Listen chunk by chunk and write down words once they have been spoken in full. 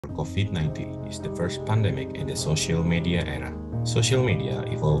COVID-19 is the first pandemic in the social media era. Social media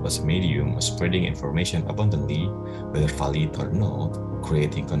evolved as a medium of spreading information abundantly, whether valid or not,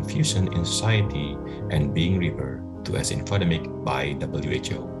 creating confusion in society and being referred to as infodemic by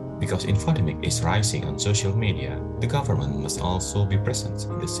WHO. Because infodemic is rising on social media, the government must also be present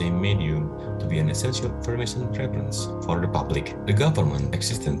in the same medium to be an essential information reference for the public. The government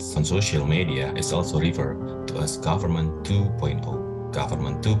existence on social media is also referred to as Government 2.0.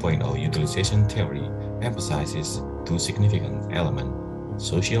 Government 2.0 utilization theory emphasizes two significant elements: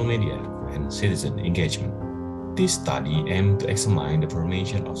 social media and citizen engagement. This study aimed to examine the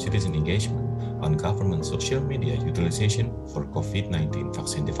formation of citizen engagement on government social media utilization for COVID-19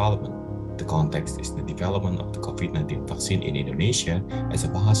 vaccine development. The context is the development of the COVID-19 vaccine in Indonesia as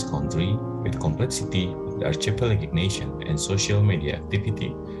a vast country with complexity of the archipelagic nation and social media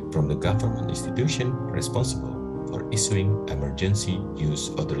activity from the government institution responsible for issuing emergency use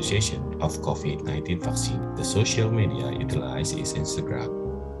authorization of COVID-19 vaccine. The social media utilized is Instagram.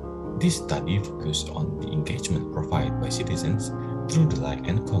 This study focused on the engagement provided by citizens through the like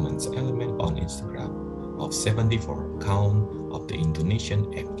and comments element on Instagram of 74 count of the Indonesian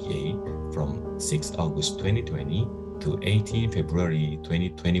FDA from 6 August 2020 to 18 February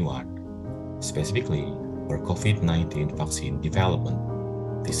 2021, specifically for COVID-19 vaccine development.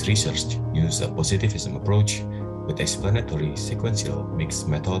 This research used a positivism approach with explanatory sequential mixed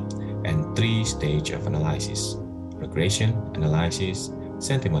method and three-stage of analysis: regression analysis,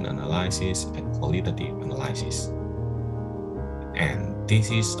 sentiment analysis, and qualitative analysis. And this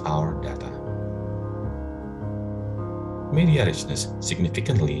is our data. Media richness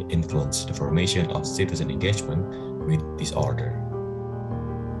significantly influenced the formation of citizen engagement with disorder.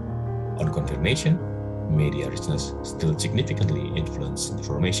 On confirmation, media richness still significantly influenced the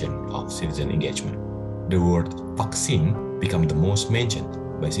formation of citizen engagement. The word vaccine became the most mentioned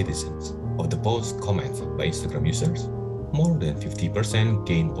by citizens. Of the post comments by Instagram users, more than 50%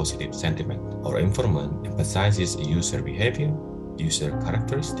 gain positive sentiment. Our informant emphasizes user behavior, user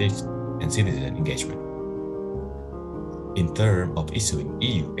characteristics, and citizen engagement. In terms of issuing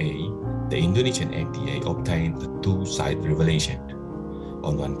EUA, the Indonesian FDA obtained a two-side revelation.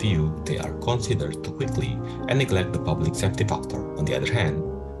 On one view, they are considered too quickly and neglect the public safety factor. On the other hand,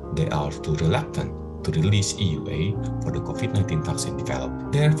 they are too reluctant to release EUA for the COVID-19 vaccine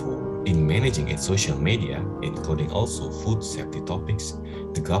developed. Therefore, in managing its social media, including also food safety topics,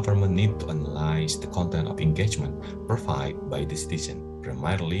 the government needs to analyze the content of engagement provided by the citizen,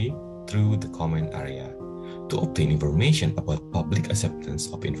 primarily through the comment area, to obtain information about public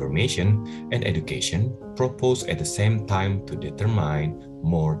acceptance of information and education, propose at the same time to determine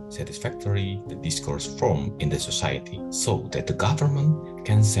more satisfactory the discourse form in the society, so that the government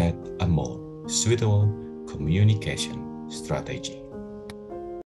can set a more suitable communication strategy.